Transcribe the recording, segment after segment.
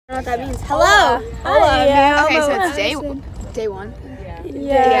what that means. Hello. Hello. Yeah. Okay, so it's day one.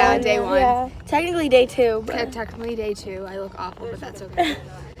 Yeah, day one. Yeah. Technically day 2. But Technically day 2. I look awful, but that's okay.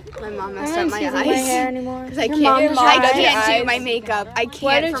 My mom messed up my eyes. My hair anymore. Because I can't do my makeup. I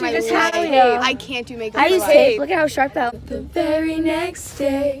can't for my life. I can't do makeup. I use tape. Look at how sharp that. The very next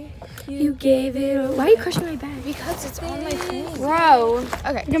day, you gave it away. Why are you crushing my bag? Because it's on my face. Bro.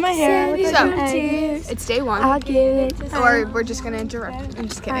 Okay. Look at my hair. So, it's day 1. I'll give it. Or we're just going to interrupt. I'm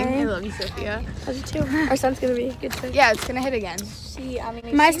just kidding. I love you, Sophia. I do too. Our sun's going to be good too. Yeah, it's going to hit again.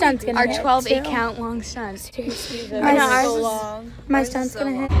 My stun's going to hit. Our 12 8-count long stunt. Seriously. My stun's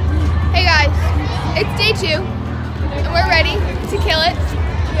going to hit. Hey guys, it's day 2, and we're ready to kill it.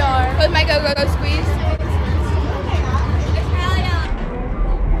 We are. With my go-go-go squeeze.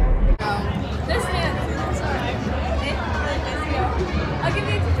 I'll give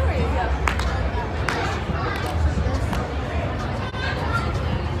you a tutorial.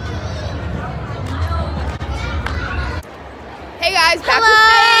 Hey guys, back with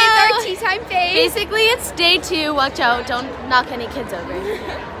our tea time phase. Basically, it's day 2. Watch out, don't knock any kids over.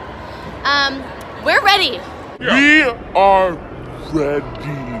 We're ready. We are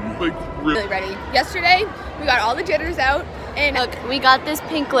ready. Like, Really ready. Yesterday, we got all the jitters out, and Look, we got this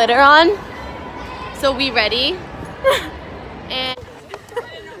pink glitter on, so we ready. And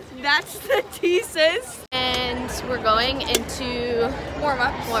that's the thesis. and we're going into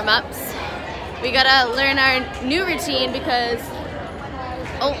Warm-ups. We gotta learn our new routine because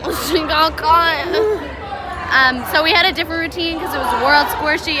she got caught. So we had a different routine because it was World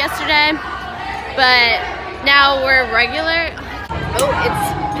Squishy yesterday, but now we're regular. Oh, it's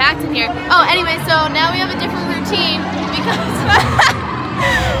packed in here. Oh, anyway, so now we have a different routine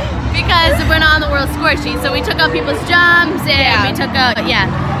because we're not on the World Squishy. So we took out people's jumps and we took out,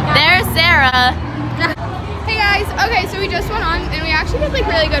 there's Sarah. Hey guys, okay, so we just went on and we actually did like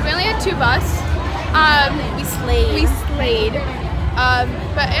really good. We only had 2 busts. We slayed.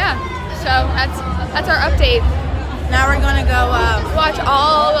 But yeah, so that's our update. Now we're going to go Watch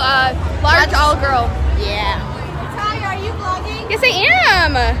all large all girl. Yeah. Ty, are you vlogging? Yes, I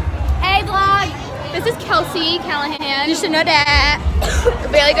am. Hey, vlog. This is Kelsey Callahan. You should know that.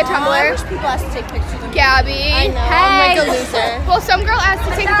 Really good I Tumblr. wish people asked to take pictures of me. Gabby. I know, Hey. I'm like a loser. Well, some girl asked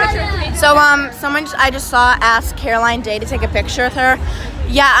to take a picture of me. So I just saw ask Caroline Day to take a picture with her.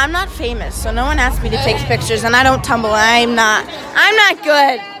 Yeah, I'm not famous, so no one asked me to take pictures, and I don't tumble. I'm not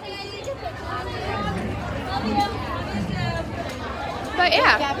good. But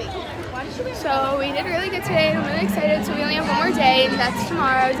yeah. So we did really good today. I'm really excited. So we only have 1 more day, and that's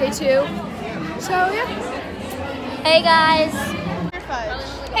tomorrow, day 2. So yeah. Hey guys.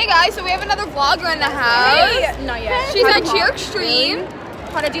 Hey guys, so we have another vlogger in the house. Not yet. She's on Cheer Extreme.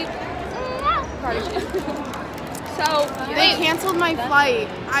 Prodigy. So They canceled my flight.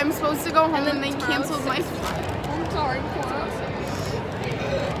 I'm supposed to go home, and they canceled my flight. I'm sorry.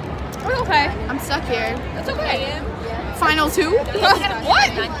 We're okay. I'm stuck here. That's okay. Final 2.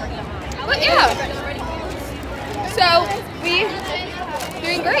 What? But yeah. So we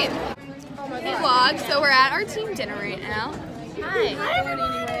doing great. Vlog. So we're at our team dinner right now. Hi.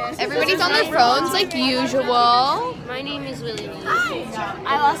 Everybody's on their phones like usual. My name is Willie Lee.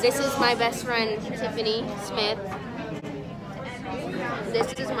 This is my best friend, Tiffany Smith.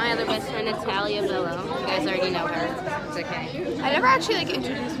 This is my other best friend, Natalia Bello. You guys already know her. It's okay. I never actually like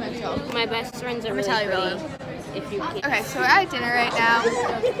introduced myself. My best friends are really Natalia pretty. Bello. If you can. Okay, so we're at dinner right now.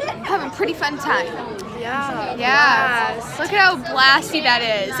 Having a pretty fun time. Yeah. Yeah. Look at how blasty that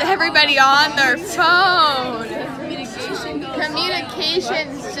is. Everybody on their phone.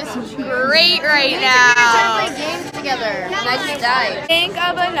 Communication's just great right now. We're going to play games together. And I just died. Think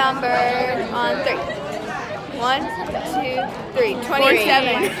of a number on 3. 1, 2, 3.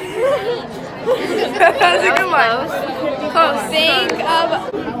 27. That's a good one. Close. Think of.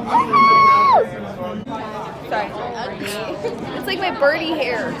 Sorry. It's like my birdie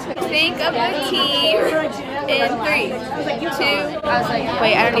hair. Think of a team in 3, 2. I was like,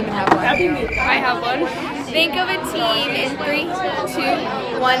 wait, I don't even have one. I have one. Think of a team in 3,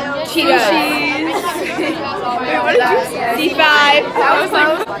 2, 1. Cheetos. Wait, what did you say? C5. That was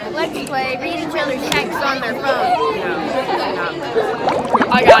close. Let's play read each other's texts on their phone.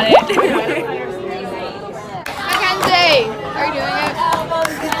 I got it. Mackenzie, are you doing it?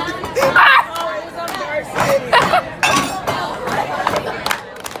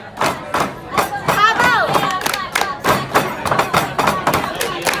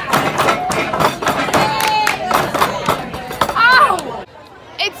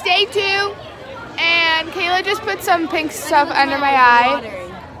 It's day 2, and Kayla just put some pink stuff under my eye.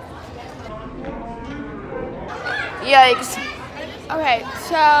 Yikes. Okay,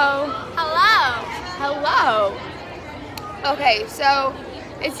 so hello. Okay, so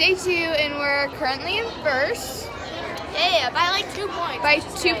it's day 2 and we're currently in first. Yeah, by like 2 points. By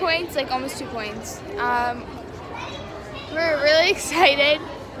 2 points, like almost 2 points. We're really excited,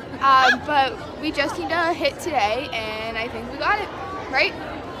 but we just need to hit today, and I think we got it. Right?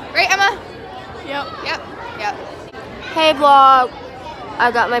 Right, Emma? Yep. Hey vlog,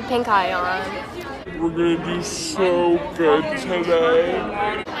 I got my pink eye on. We're gonna do so good today.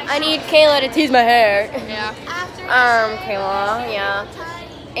 I need Kayla to tease my hair. Yeah. Kayla, yeah.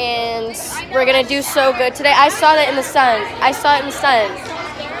 And we're gonna do so good today. I saw that in the sun.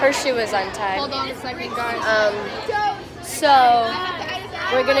 Her shoe was untied. Hold on a second, guys. So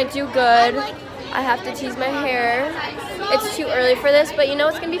we're gonna do good. I have to tease my hair. It's too early for this, but you know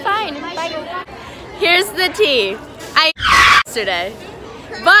it's gonna be fine. Bye. Here's the tea. I yesterday,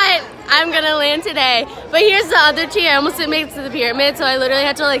 but I'm gonna land today. But here's the other tea. I almost didn't make it to the pyramid, so I literally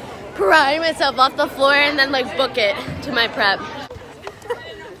had to like pry myself off the floor and then like book it to my prep.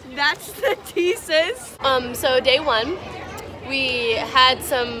 That's the tea, sis. So day 1, we had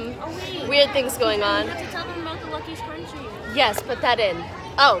some weird things going on. Tell them about the Lucky Scrunchie. Yes, put that in.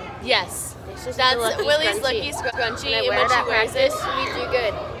 Oh, yes. That's Willie's Lucky Scrunchie. And when she wears it, we do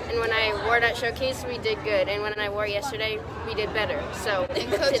good. And when I wore it at Showcase, we did good. And when I wore it yesterday, we did better. So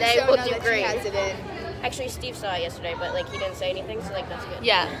today we'll do great. Actually, Steve saw it yesterday, but like he didn't say anything, so like that's good.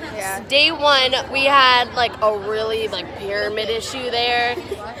 Yeah. Day 1, we had like a really like pyramid issue there.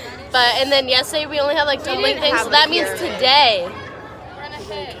 And then yesterday we only had like tumbling things, so that means today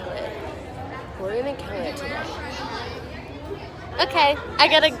we're gonna kill it today. Okay, I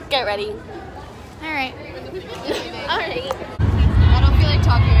gotta get ready. Alright. Alright. I don't feel like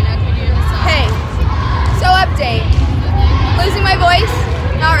talking right now. Can we do this? Hey, so update. Losing my voice?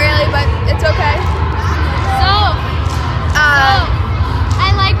 Not really, but it's okay. I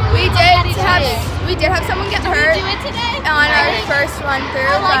like we did have someone get hurt do it today? on our first run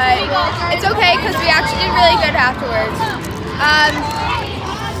through, but it's okay because we actually did really good afterwards.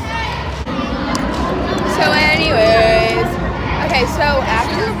 So anyways, okay, so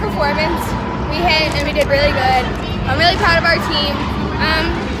after the performance, we hit and we did really good. I'm really proud of our team.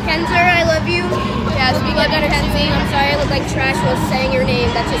 Kenzer, I love you. Yes, we love you, Kenzie. I'm sorry I look like trash while saying your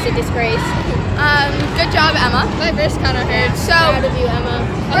name. That's just a disgrace. Good job, Emma. My wrist kind of hurt. So Proud of you, Emma.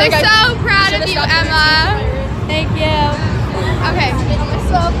 we're so proud of you, Emma. Thank you. Okay.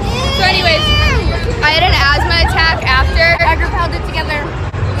 So anyways, I had an asthma attack after. Our group held it together.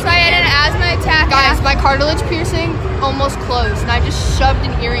 So I had an asthma attack. Guys, my cartilage piercing almost closed, and I just shoved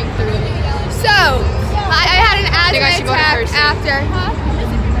an earring through it. So I had an asthma attack after.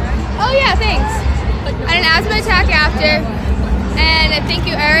 Oh yeah, thanks. I had an asthma attack after, and thank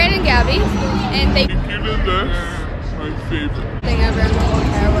you, Erin and Gabby, and thank you Thank you to this, my favorite. thing ever in the whole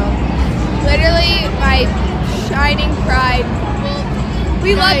entire world. Literally my shining pride.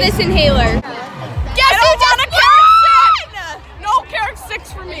 We love this inhaler. Guess who just won? No Carrick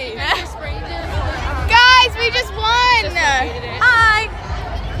 6 for me. Guys, we just won. Hi.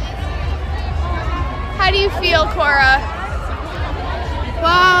 How do you feel, Cora?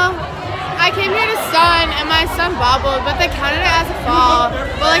 Well, I came here to sun, and my son bobbled, but they counted it as a fall.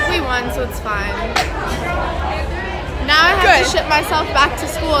 But like we won, so it's fine. Now I have to ship myself back to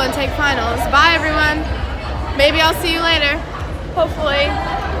school and take finals. Bye, everyone. Maybe I'll see you later. Hopefully.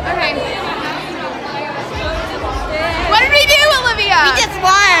 Okay. What did we do, Olivia? We just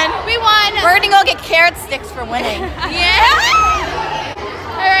won. We won. We're gonna go get carrot sticks for winning. Yeah.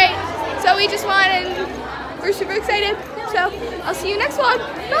 All right. So we just won, and we're super excited. So I'll see you next vlog.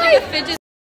 Bye.